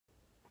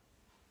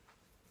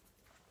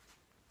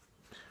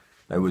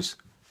There was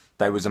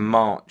there was a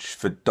march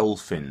for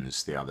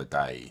dolphins the other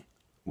day,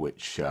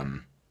 which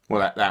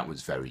well that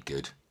was very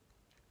good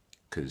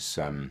because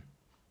I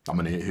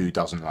mean who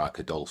doesn't like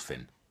a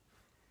dolphin?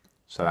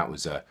 So that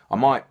was I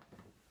might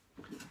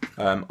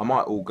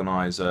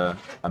organise a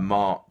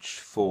march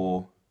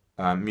for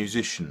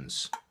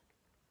musicians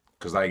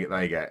because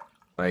they get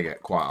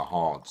quite a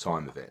hard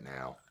time of it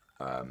now.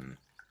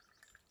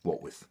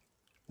 What with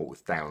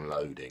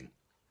downloading.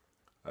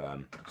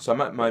 So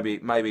maybe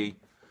maybe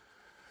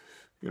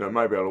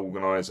I'll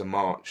organise a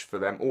march for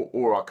them,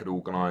 or I could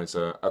organise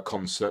a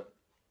concert.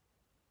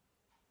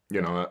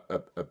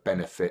 A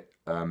benefit.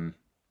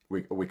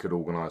 We could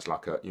organise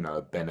like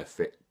a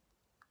benefit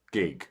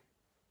gig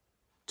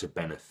to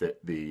benefit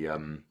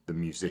the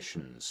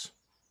musicians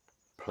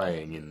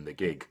playing in the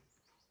gig.